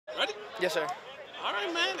Yes, sir. All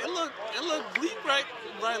right, man. It looked bleak right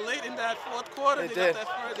late in that fourth quarter. It did.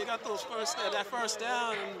 They got that first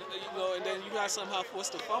down, and then you guys somehow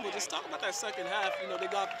forced a fumble. Just talk about that second half.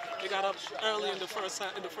 They got up early in the first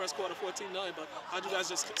quarter, 14-0. But how'd you guys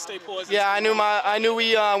just stay poised? Yeah, I knew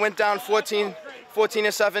we went down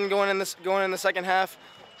 14-7 going in the second half,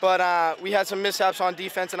 but we had some mishaps on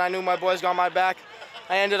defense, and I knew my boys got my back.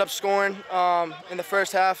 I ended up scoring in the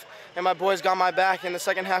first half, and my boys got my back. In the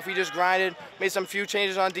second half, we just grinded, made some few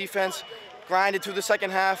changes on defense, grinded through the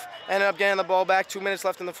second half, ended up getting the ball back, 2 minutes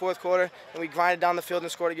left in the fourth quarter, and we grinded down the field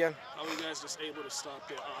and scored again. How were you guys just able to stop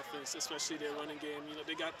their offense, especially their running game?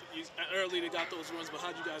 They got those runs, but how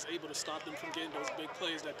you guys able to stop them from getting those big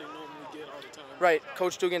plays that they normally get all the time? Right.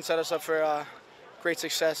 Coach Dugan set us up for great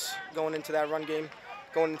success going into that run game,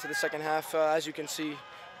 going into the second half. As you can see,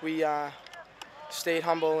 we stayed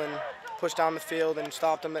humble and pushed down the field and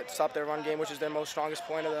stopped their run game, which is their most strongest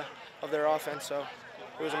point of their offense. So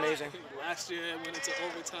it was amazing. Last year went into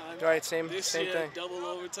overtime. Right, same year, thing. Double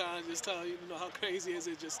overtime. Just tell you how crazy is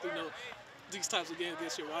it? Just these types of games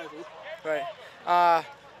against your rival. Right.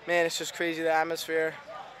 Man, it's just crazy, the atmosphere.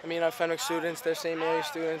 I mean, our Fenwick students, they're St. Mary's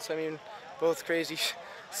students. I mean, both crazy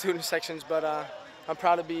student sections, but I'm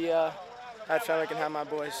proud to be at Fenwick and have my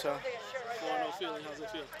boys. So. 4-0 feeling. How's it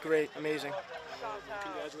feel? Great, amazing.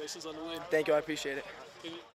 Congratulations on the win. Thank you, I appreciate it.